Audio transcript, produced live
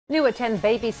New at 10,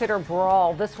 babysitter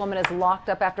brawl. This woman is locked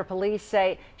up after police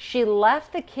say she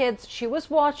left the kids she was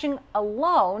watching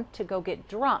alone to go get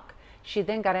drunk. She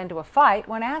then got into a fight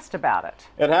when asked about it.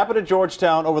 It happened at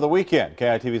Georgetown over the weekend.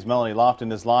 KITV's Melanie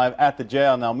Lofton is live at the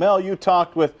jail. Now, Mel, you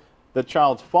talked with the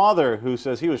child's father, who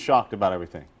says he was shocked about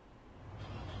everything.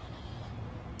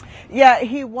 Yeah,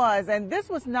 he was. And this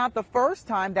was not the first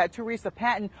time that Teresa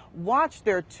Patton watched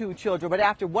their two children. But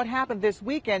after what happened this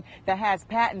weekend that has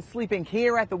Patton sleeping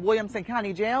here at the Williamson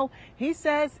County Jail, he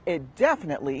says it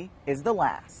definitely is the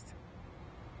last.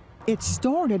 It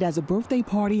started as a birthday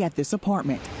party at this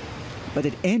apartment, but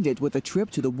it ended with a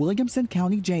trip to the Williamson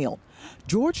County Jail.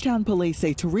 Georgetown police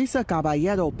say Teresa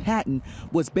Caballero Patton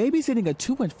was babysitting a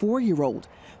 2- and 4-year-old.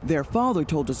 Their father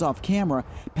told us off camera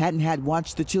Patton had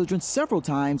watched the children several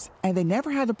times and they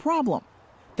never had a problem.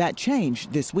 That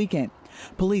changed this weekend.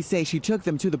 Police say she took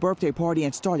them to the birthday party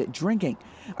and started drinking.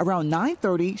 Around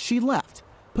 9:30, she left,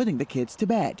 putting the kids to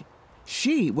bed.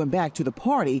 She went back to the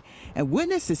party, and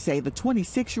witnesses say the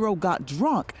 26-year-old got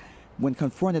drunk. When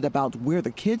confronted about where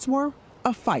the kids were,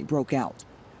 a fight broke out.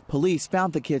 Police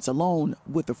found the kids alone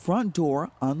with the front door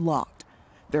unlocked.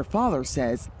 Their father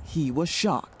says he was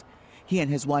shocked. He and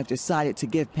his wife decided to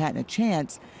give Patton a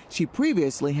chance. She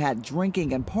previously had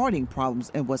drinking and partying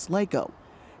problems in Weslaco.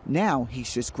 Now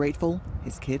he's just grateful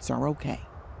his kids are okay.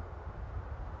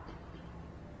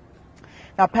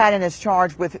 Now, Patton is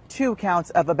charged with 2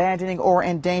 counts of abandoning or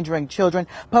endangering children,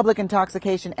 public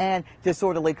intoxication, and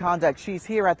disorderly conduct. She's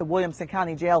here at the Williamson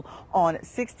County Jail on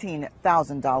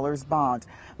 $16,000 bond.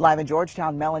 Live in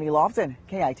Georgetown, Melanie Lofton,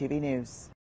 KITV News.